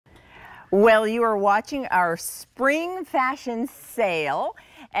Well, you are watching our spring fashion sale,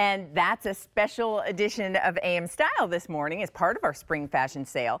 and that's a special edition of AM Style this morning as part of our spring fashion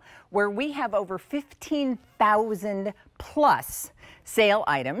sale, where we have over 15,000 plus sale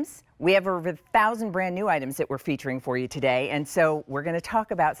items. We have over 1,000 brand new items that we're featuring for you today, and so we're going to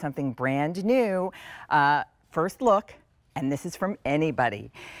talk about something brand new. First look. And this is from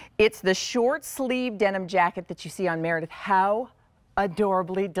AnyBody. It's the short sleeve denim jacket that you see on Meredith. How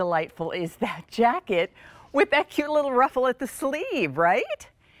adorably delightful is that jacket with that cute little ruffle at the sleeve, right?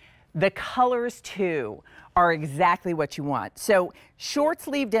 The colors too are exactly what you want. So short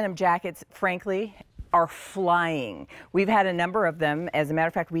sleeve denim jackets, frankly, are flying. We've had a number of them. As a matter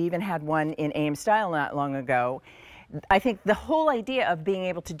of fact, we even had one in AM Style not long ago. I think the whole idea of being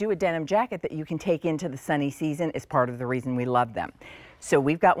able to do a denim jacket that you can take into the sunny season is part of the reason we love them. So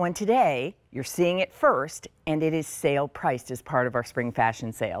we've got one today. You're seeing it first, and it is sale priced as part of our spring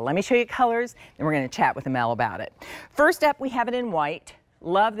fashion sale. Let me show you colors, and we're going to chat with Mel about it. First up, we have it in white.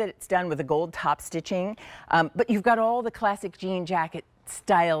 Love that it's done with a gold top stitching, but you've got all the classic jean jacket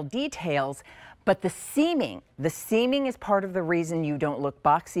style details. But the seaming is part of the reason you don't look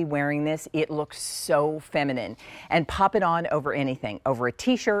boxy wearing this. It looks so feminine. And pop it on over anything, over a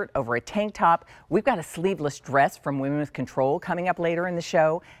t-shirt, over a tank top. We've got a sleeveless dress from Women with Control coming up later in the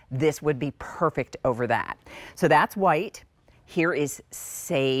show. This would be perfect over that. So that's white. Here is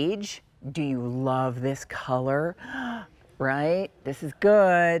sage. Do you love this color? Right? This is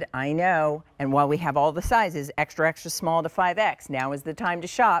good, I know. And while we have all the sizes, extra, extra small to 5X, now is the time to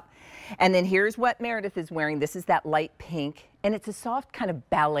shop. And then here's what Meredith is wearing. This is that light pink, and it's a soft kind of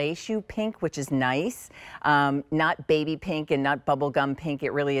ballet shoe pink, which is nice. Not baby pink and not bubblegum pink.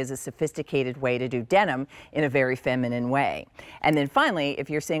 It really is a sophisticated way to do denim in a very feminine way. And then finally, if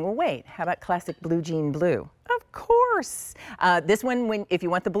you're saying, well, wait, how about classic blue jean blue? Of course. This one, if you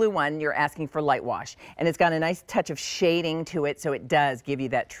want the blue one, you're asking for light wash. And it's got a nice touch of shading to it, so it does give you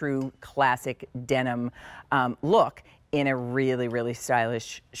that true classic denim look in a really, really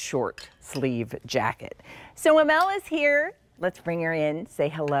stylish short sleeve jacket. So Mel is here. Let's bring her in, say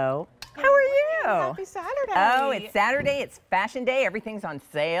hello. How are you? Happy Saturday. Oh, it's Saturday, it's fashion day, everything's on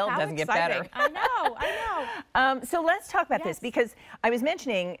sale. How doesn't exciting. get better. I know. So let's talk about this, because I was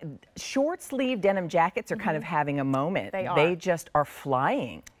mentioning short sleeve denim jackets are kind of having a moment. They are. They just are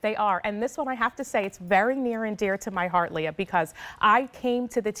flying. They are, and this one I have to say, it's very near and dear to my heart, Leah, because I came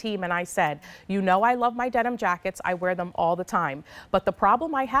to the team and I said, you know I love my denim jackets, I wear them all the time, but the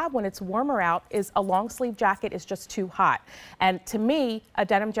problem I have when it's warmer out is a long sleeve jacket is just too hot. And to me, a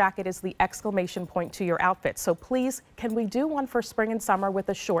denim jacket is the exclamation point to your outfit. So please, can we do one for spring and summer with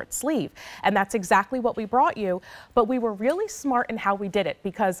a short sleeve? And that's exactly what we brought you, but we were really smart in how we did it,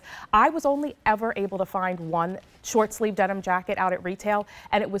 because I was only ever able to find one short sleeve denim jacket out at retail,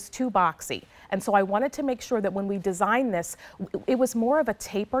 and it was too boxy. And so I wanted to make sure that when we designed this, it was more of a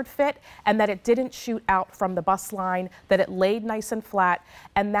tapered fit, and that it didn't shoot out from the bust line, that it laid nice and flat.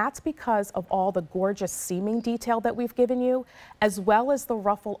 And that's because of all the gorgeous seaming detail that we've given you, as well as the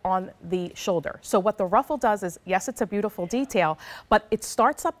ruffle on the shoulder. So what the ruffle does is, yes, it's a beautiful detail, but it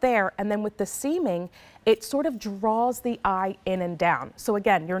starts up there, and then with the seaming, it sort of draws the eye in and down. So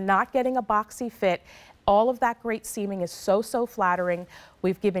again, you're not getting a boxy fit. All of that great seaming is so, so flattering.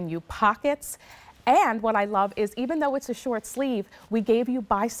 We've given you pockets. And what I love is, even though it's a short sleeve, we gave you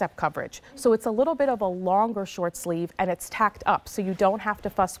bicep coverage. So it's a little bit of a longer short sleeve, and it's tacked up, so you don't have to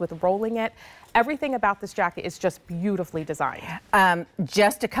fuss with rolling it. Everything about this jacket is just beautifully designed.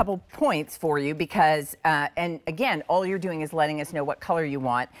 Just a couple points for you, because, and again, all you're doing is letting us know what color you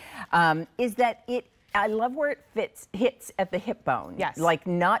want, is that I love where it hits at the hip bone. Yes. Like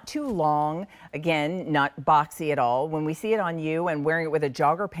not too long, again, not boxy at all. When we see it on you and wearing it with a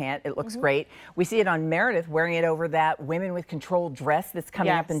jogger pant, it looks great. We see it on Meredith wearing it over that Women with Control dress that's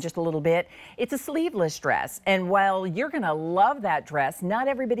coming up in just a little bit. It's a sleeveless dress. And while you're gonna love that dress, not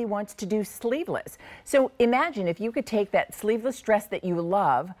everybody wants to do sleeveless. So imagine if you could take that sleeveless dress that you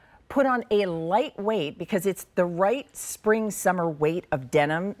love, put on a lightweight, because it's the right spring summer weight of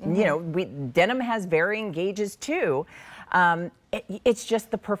denim. You know, denim has varying gauges too. It's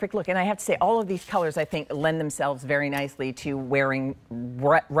just the perfect look. And I have to say, all of these colors, I think, lend themselves very nicely to wearing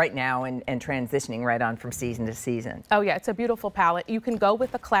right now and transitioning right on from season to season. Oh yeah, it's a beautiful palette. You can go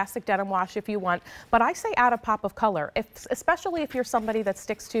with a classic denim wash if you want, but I say add a pop of color, especially if you're somebody that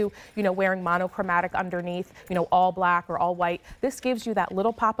sticks to, you know, wearing monochromatic underneath, you know, all black or all white. This gives you that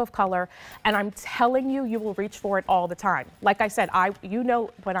little pop of color, and I'm telling you, you will reach for it all the time. Like I said, you know,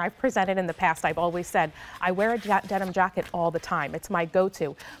 when I've presented in the past, I've always said, I wear a denim jacket all the time. time. It's my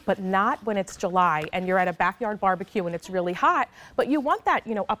go-to, but not when it's July and you're at a backyard barbecue and it's really hot, but you want that,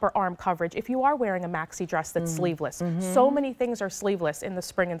 you know, upper arm coverage if you are wearing a maxi dress that's sleeveless. So many things are sleeveless in the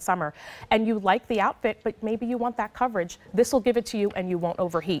spring and summer, and you like the outfit, but maybe you want that coverage. This will give it to you and you won't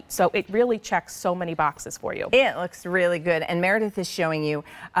overheat. So it really checks so many boxes for you. It looks really good. And Meredith is showing you,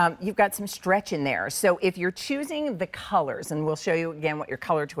 you've got some stretch in there. So if you're choosing the colors, and we'll show you again what your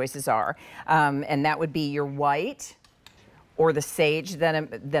color choices are, and that would be your white, or the sage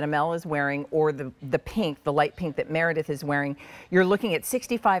that Amel is wearing, or the pink, the light pink that Meredith is wearing, you're looking at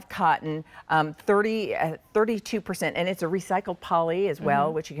 65 cotton, 32%, and it's a recycled poly as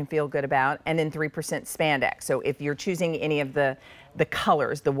well, which you can feel good about, and then 3% spandex. So if you're choosing any of the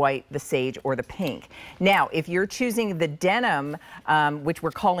colors, the white, the sage, or the pink. Now, if you're choosing the denim, which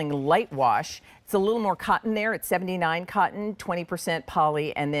we're calling light wash, it's a little more cotton there. It's 79 cotton, 20%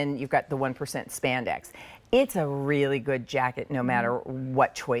 poly, and then you've got the 1% spandex. It's a really good jacket no matter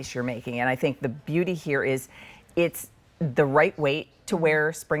what choice you're making. And I think the beauty here is it's the right weight to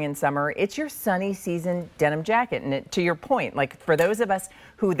wear spring and summer. It's your sunny season denim jacket. And to your point, like for those of us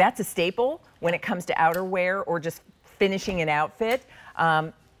who that's a staple when it comes to outerwear or just finishing an outfit,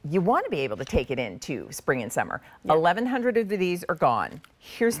 you want to be able to take it into spring and summer. 1,100 of these are gone.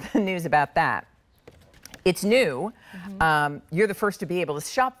 Here's the news about that. It's new. You're the first to be able to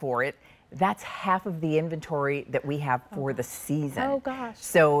shop for it. That's half of the inventory that we have for the season. Oh gosh.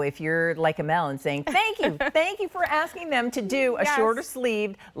 So if you're like Amel and saying, thank you for asking them to do a shorter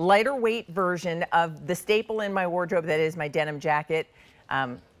sleeved, lighter weight version of the staple in my wardrobe that is my denim jacket,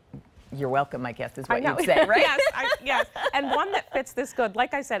 you're welcome, I guess is what you'd say, right? Yes, yes, and one that fits this good.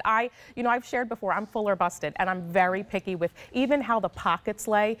 Like I said, I've shared before, I'm full or busted, and I'm very picky with even how the pockets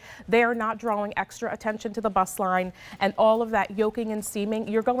lay. They're not drawing extra attention to the bust line, and all of that yoking and seaming,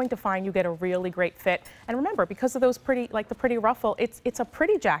 you're going to find you get a really great fit. And remember, because of those pretty, like the pretty ruffle, it's a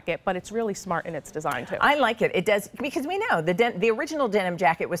pretty jacket, but it's really smart in its design too. I like it. It does, because we know the original denim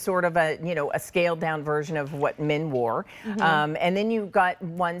jacket was sort of a, you know, a scaled down version of what men wore, and then you got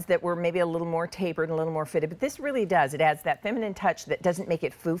ones that were maybe a little more tapered and a little more fitted, but this really does. It adds that feminine touch that doesn't make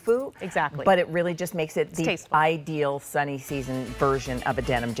it foo-foo. Exactly. But it really just makes it the tasteful, ideal sunny season version of a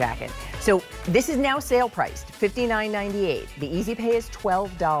denim jacket. So this is now sale priced, $59.98. The easy pay is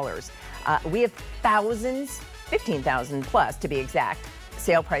 $12. We have thousands, 15,000 plus to be exact,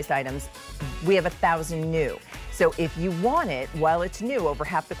 sale priced items. We have 1,000 new. So if you want it while it's new, over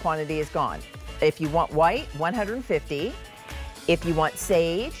half the quantity is gone. If you want white, 150. If you want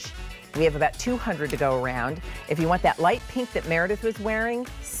sage, we have about 200 to go around. If you want that light pink that Meredith was wearing,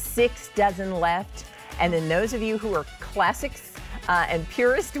 6 dozen left. And then those of you who are classics and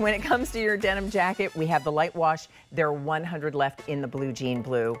purist when it comes to your denim jacket, we have the light wash. There are 100 left in the blue jean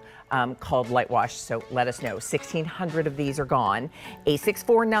blue called light wash, so let us know. 1,600 of these are gone.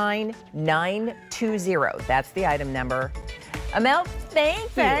 A649-920, that's the item number. Amel, thank you.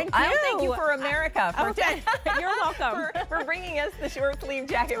 Thank you. Thank you for America. You're welcome. for bringing us the short sleeve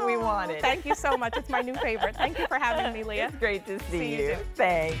jacket we wanted. Thank you so much. It's my new favorite. Thank you for having me, Leah. It's great to see you.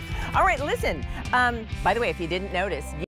 Thanks. All right, listen. By the way, if you didn't notice,